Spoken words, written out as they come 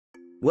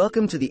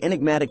Welcome to the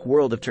enigmatic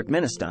world of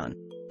Turkmenistan,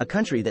 a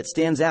country that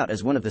stands out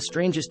as one of the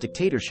strangest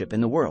dictatorships in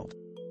the world.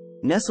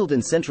 Nestled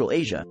in Central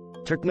Asia,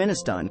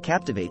 Turkmenistan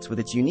captivates with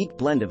its unique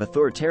blend of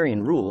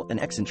authoritarian rule and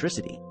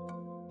eccentricity.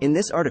 In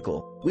this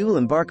article, we will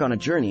embark on a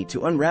journey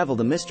to unravel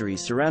the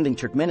mysteries surrounding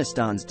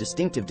Turkmenistan's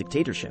distinctive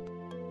dictatorship.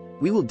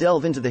 We will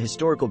delve into the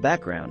historical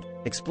background,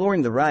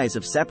 exploring the rise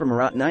of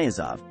Saparmurat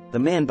Niyazov, the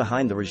man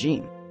behind the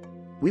regime.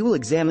 We will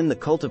examine the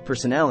cult of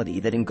personality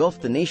that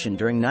engulfed the nation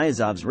during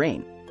Niyazov's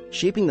reign,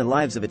 shaping the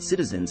lives of its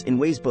citizens in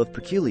ways both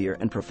peculiar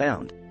and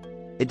profound.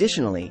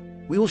 Additionally,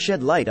 we will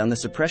shed light on the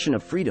suppression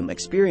of freedom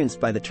experienced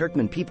by the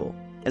Turkmen people,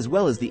 as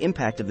well as the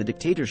impact of the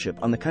dictatorship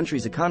on the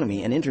country's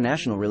economy and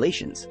international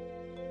relations.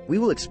 We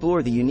will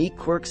explore the unique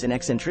quirks and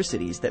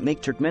eccentricities that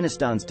make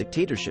Turkmenistan's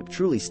dictatorship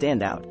truly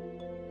stand out.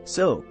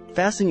 So,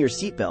 fasten your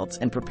seatbelts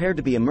and prepare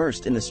to be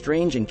immersed in the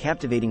strange and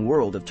captivating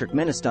world of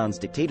Turkmenistan's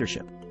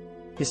dictatorship.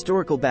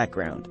 Historical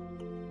background.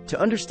 To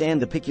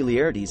understand the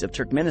peculiarities of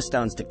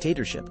Turkmenistan's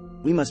dictatorship,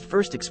 we must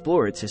first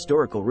explore its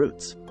historical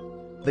roots.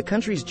 The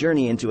country's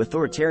journey into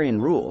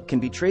authoritarian rule can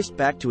be traced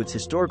back to its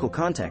historical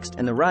context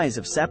and the rise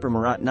of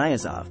Saparmurat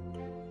Niyazov.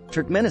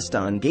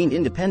 Turkmenistan gained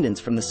independence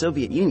from the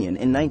Soviet Union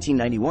in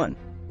 1991,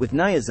 with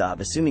Niyazov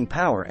assuming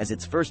power as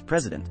its first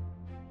president.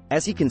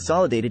 As he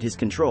consolidated his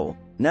control,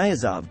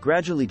 Niyazov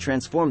gradually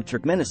transformed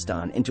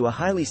Turkmenistan into a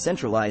highly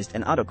centralized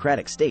and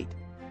autocratic state.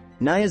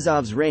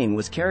 Niyazov's reign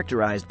was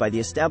characterized by the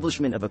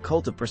establishment of a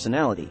cult of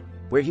personality,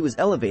 where he was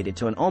elevated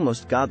to an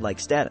almost godlike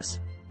status.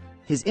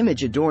 His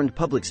image adorned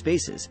public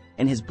spaces,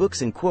 and his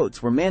books and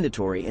quotes were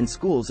mandatory in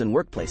schools and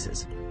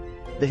workplaces.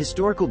 The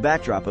historical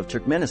backdrop of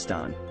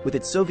Turkmenistan, with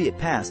its Soviet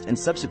past and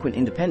subsequent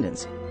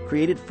independence,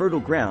 created fertile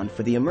ground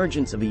for the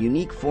emergence of a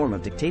unique form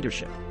of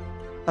dictatorship.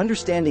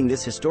 Understanding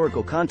this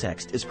historical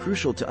context is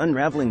crucial to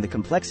unraveling the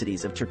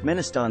complexities of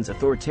Turkmenistan's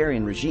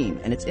authoritarian regime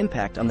and its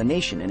impact on the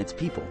nation and its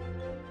people.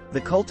 The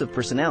cult of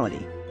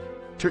personality.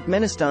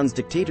 Turkmenistan's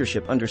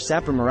dictatorship under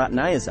Saparmurat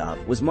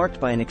Niyazov was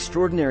marked by an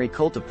extraordinary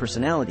cult of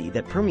personality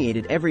that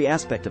permeated every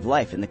aspect of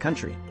life in the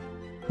country.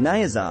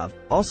 Niyazov,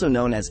 also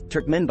known as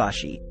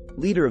Turkmenbashi,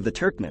 leader of the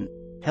Turkmen,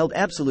 held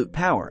absolute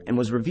power and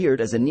was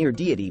revered as a near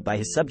deity by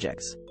his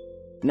subjects.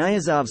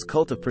 Niyazov's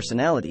cult of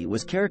personality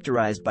was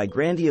characterized by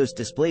grandiose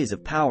displays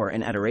of power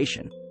and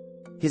adoration.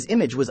 His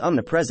image was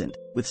omnipresent,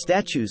 with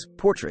statues,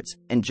 portraits,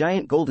 and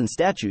giant golden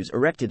statues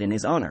erected in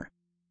his honor.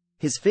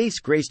 His face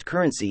graced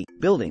currency,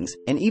 buildings,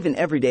 and even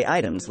everyday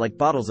items like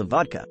bottles of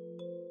vodka.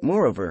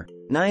 Moreover,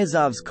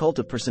 Niyazov's cult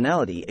of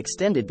personality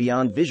extended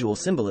beyond visual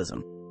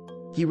symbolism.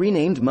 He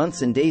renamed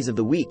months and days of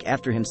the week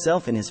after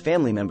himself and his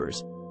family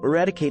members,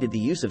 eradicated the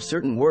use of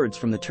certain words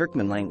from the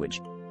Turkmen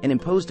language, and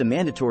imposed a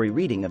mandatory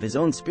reading of his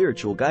own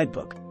spiritual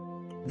guidebook.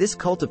 This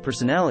cult of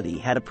personality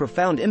had a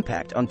profound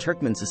impact on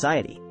Turkmen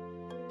society.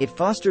 It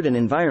fostered an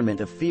environment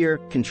of fear,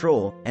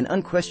 control, and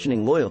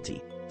unquestioning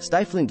loyalty,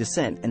 stifling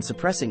dissent and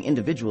suppressing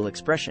individual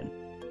expression.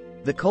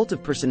 The cult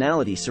of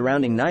personality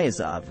surrounding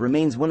Niyazov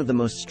remains one of the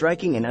most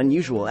striking and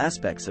unusual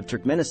aspects of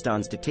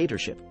Turkmenistan's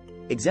dictatorship,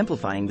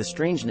 exemplifying the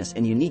strangeness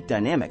and unique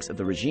dynamics of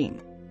the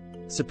regime.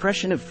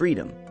 Suppression of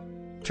freedom.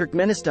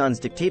 Turkmenistan's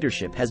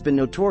dictatorship has been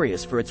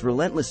notorious for its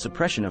relentless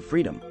suppression of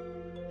freedom.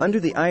 Under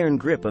the iron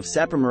grip of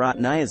Saparmurat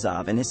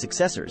Niyazov and his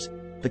successors,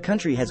 the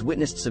country has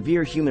witnessed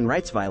severe human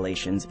rights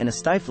violations and a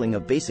stifling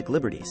of basic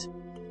liberties.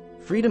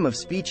 Freedom of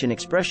speech and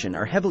expression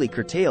are heavily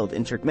curtailed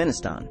in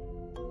Turkmenistan.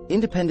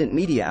 Independent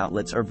media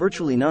outlets are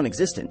virtually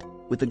non-existent,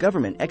 with the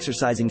government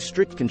exercising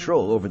strict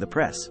control over the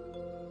press.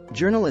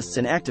 Journalists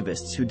and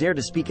activists who dare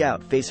to speak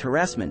out face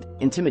harassment,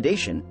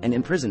 intimidation, and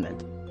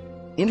imprisonment.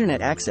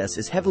 Internet access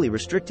is heavily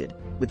restricted,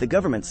 with the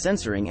government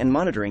censoring and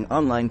monitoring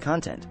online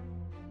content.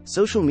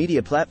 Social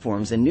media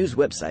platforms and news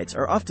websites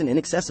are often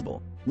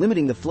inaccessible,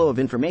 limiting the flow of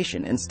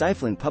information and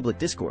stifling public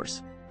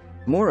discourse.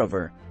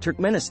 Moreover,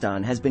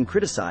 Turkmenistan has been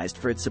criticized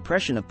for its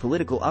suppression of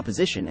political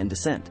opposition and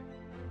dissent.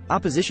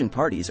 Opposition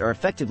parties are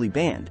effectively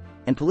banned,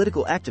 and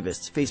political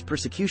activists face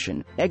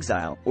persecution,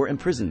 exile, or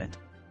imprisonment.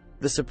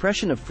 The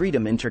suppression of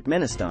freedom in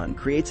Turkmenistan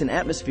creates an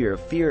atmosphere of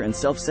fear and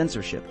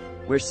self-censorship,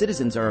 where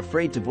citizens are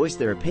afraid to voice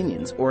their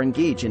opinions or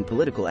engage in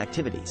political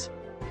activities.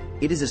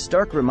 It is a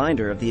stark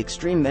reminder of the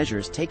extreme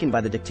measures taken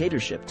by the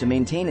dictatorship to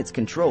maintain its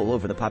control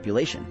over the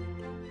population.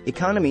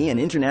 Economy and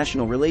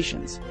international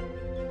relations.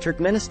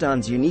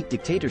 Turkmenistan's unique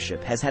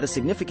dictatorship has had a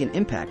significant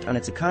impact on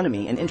its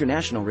economy and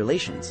international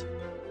relations.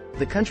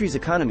 The country's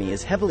economy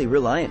is heavily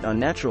reliant on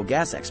natural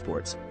gas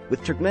exports,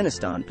 with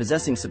Turkmenistan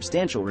possessing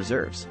substantial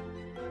reserves.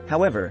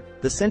 However,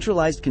 the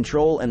centralized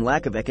control and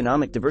lack of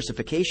economic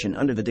diversification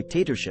under the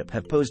dictatorship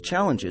have posed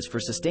challenges for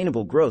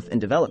sustainable growth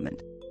and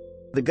development.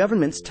 The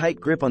government's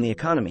tight grip on the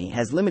economy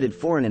has limited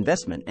foreign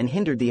investment and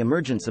hindered the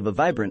emergence of a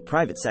vibrant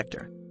private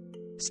sector.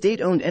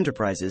 State-owned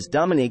enterprises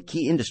dominate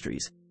key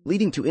industries,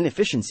 leading to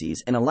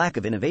inefficiencies and a lack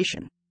of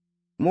innovation.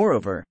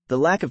 Moreover, the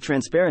lack of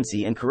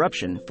transparency and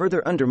corruption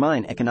further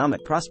undermine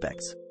economic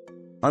prospects.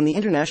 On the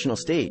international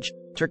stage,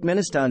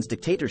 Turkmenistan's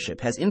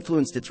dictatorship has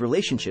influenced its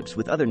relationships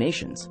with other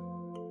nations.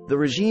 The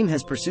regime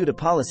has pursued a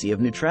policy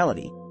of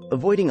neutrality,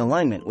 avoiding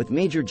alignment with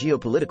major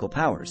geopolitical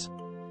powers.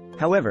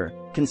 However,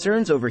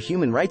 concerns over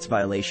human rights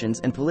violations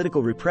and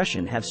political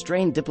repression have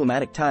strained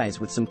diplomatic ties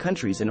with some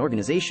countries and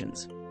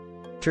organizations.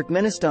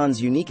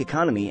 Turkmenistan's unique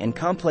economy and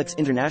complex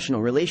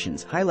international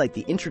relations highlight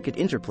the intricate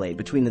interplay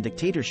between the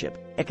dictatorship,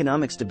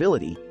 economic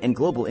stability, and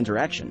global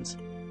interactions.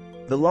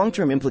 The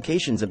long-term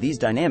implications of these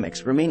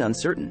dynamics remain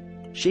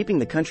uncertain, shaping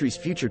the country's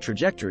future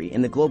trajectory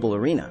in the global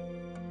arena.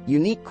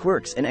 Unique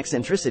quirks and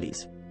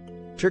eccentricities.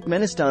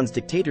 Turkmenistan's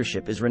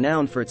dictatorship is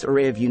renowned for its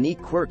array of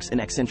unique quirks and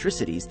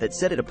eccentricities that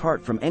set it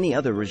apart from any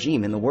other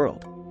regime in the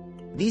world.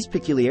 These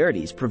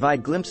peculiarities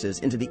provide glimpses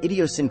into the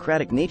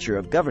idiosyncratic nature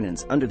of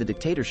governance under the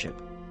dictatorship.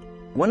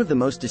 One of the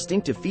most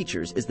distinctive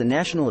features is the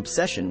national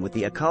obsession with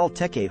the Akal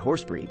Teke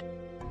horse breed.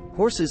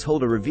 Horses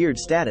hold a revered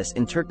status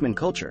in Turkmen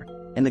culture,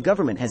 and the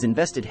government has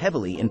invested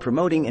heavily in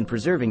promoting and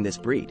preserving this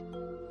breed.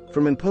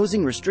 From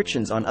imposing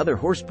restrictions on other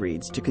horse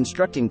breeds to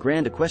constructing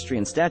grand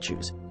equestrian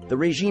statues, the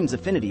regime's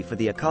affinity for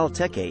the Akal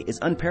Teke is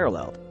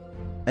unparalleled.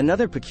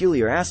 Another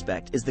peculiar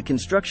aspect is the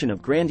construction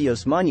of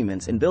grandiose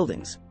monuments and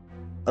buildings.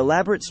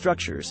 Elaborate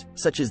structures,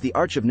 such as the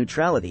Arch of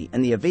Neutrality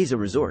and the Aveza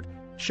Resort,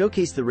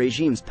 showcase the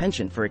regime's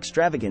penchant for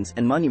extravagance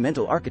and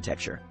monumental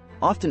architecture,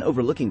 often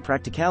overlooking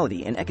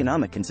practicality and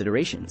economic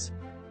considerations.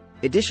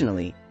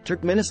 Additionally,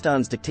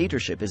 Turkmenistan's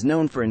dictatorship is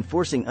known for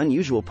enforcing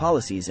unusual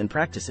policies and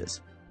practices.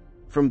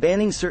 From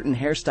banning certain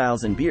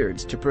hairstyles and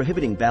beards to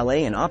prohibiting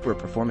ballet and opera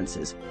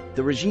performances,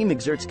 the regime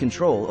exerts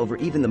control over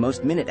even the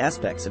most minute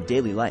aspects of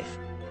daily life.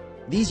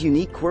 These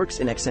unique quirks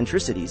and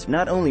eccentricities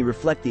not only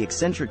reflect the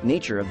eccentric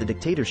nature of the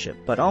dictatorship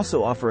but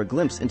also offer a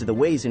glimpse into the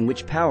ways in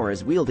which power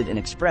is wielded and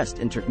expressed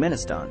in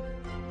Turkmenistan.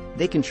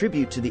 They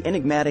contribute to the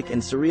enigmatic and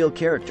surreal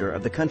character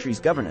of the country's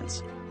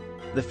governance.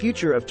 The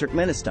future of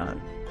Turkmenistan.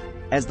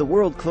 As the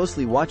world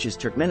closely watches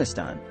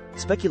Turkmenistan,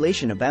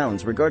 speculation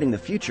abounds regarding the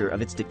future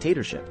of its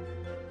dictatorship.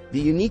 The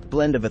unique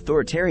blend of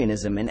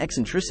authoritarianism and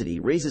eccentricity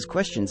raises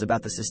questions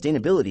about the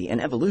sustainability and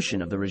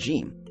evolution of the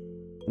regime.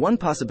 One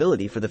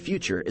possibility for the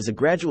future is a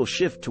gradual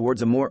shift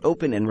towards a more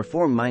open and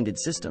reform-minded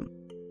system.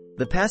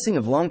 The passing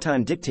of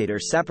longtime dictator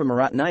Sapir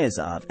Murat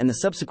Niyazov and the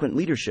subsequent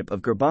leadership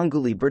of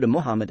Gurbanguly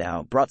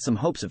Berdimuhamedow brought some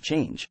hopes of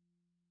change.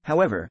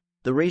 However,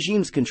 the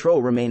regime's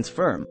control remains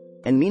firm,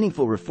 and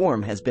meaningful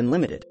reform has been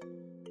limited.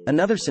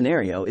 Another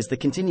scenario is the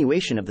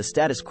continuation of the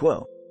status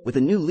quo, with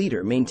a new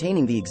leader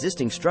maintaining the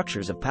existing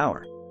structures of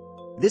power.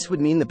 This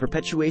would mean the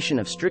perpetuation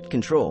of strict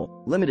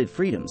control, limited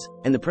freedoms,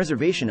 and the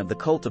preservation of the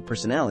cult of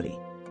personality.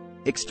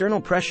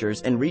 External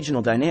pressures and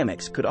regional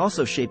dynamics could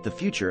also shape the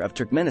future of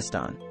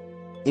Turkmenistan.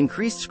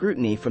 Increased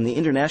scrutiny from the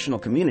international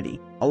community,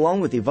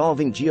 along with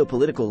evolving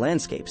geopolitical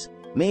landscapes,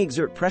 may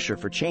exert pressure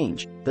for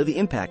change, though the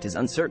impact is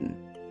uncertain.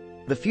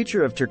 The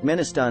future of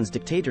Turkmenistan's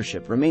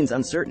dictatorship remains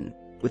uncertain,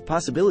 with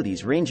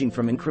possibilities ranging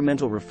from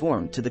incremental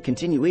reform to the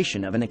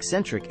continuation of an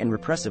eccentric and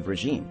repressive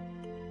regime.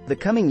 The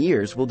coming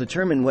years will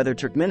determine whether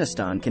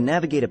Turkmenistan can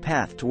navigate a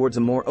path towards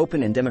a more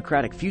open and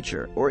democratic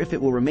future or if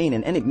it will remain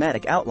an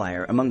enigmatic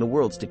outlier among the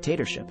world's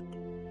dictatorship.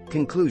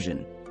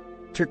 Conclusion.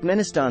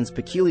 Turkmenistan's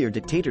peculiar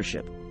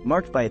dictatorship,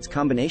 marked by its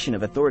combination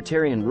of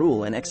authoritarian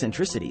rule and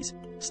eccentricities,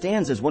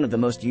 stands as one of the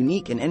most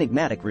unique and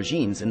enigmatic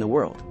regimes in the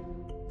world.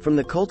 From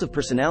the cult of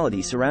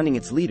personality surrounding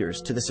its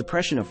leaders to the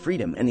suppression of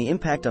freedom and the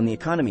impact on the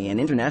economy and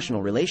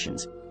international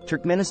relations,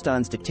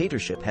 Turkmenistan's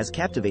dictatorship has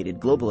captivated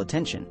global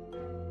attention.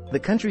 The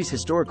country's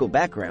historical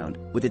background,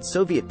 with its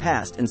Soviet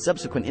past and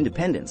subsequent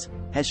independence,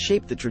 has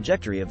shaped the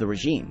trajectory of the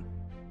regime.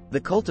 The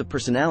cult of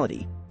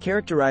personality,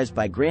 characterized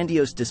by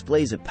grandiose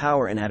displays of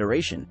power and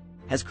adoration,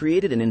 has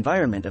created an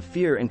environment of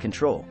fear and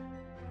control.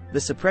 The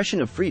suppression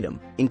of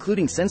freedom,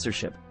 including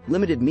censorship,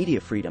 limited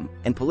media freedom,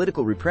 and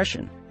political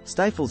repression,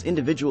 stifles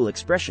individual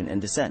expression and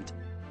dissent.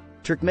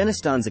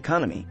 Turkmenistan's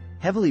economy,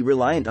 heavily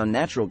reliant on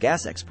natural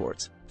gas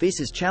exports,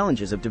 faces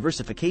challenges of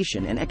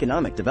diversification and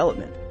economic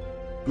development.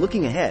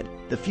 Looking ahead,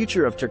 the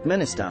future of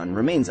Turkmenistan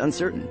remains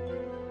uncertain.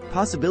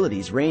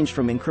 Possibilities range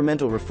from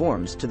incremental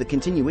reforms to the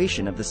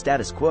continuation of the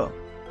status quo.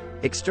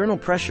 External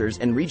pressures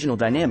and regional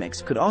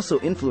dynamics could also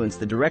influence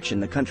the direction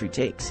the country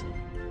takes.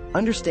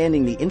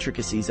 Understanding the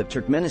intricacies of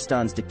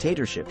Turkmenistan's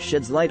dictatorship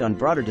sheds light on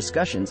broader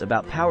discussions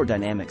about power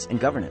dynamics and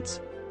governance.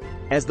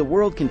 As the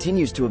world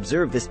continues to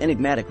observe this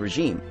enigmatic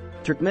regime,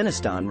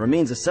 Turkmenistan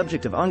remains a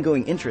subject of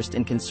ongoing interest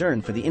and concern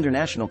for the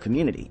international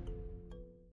community.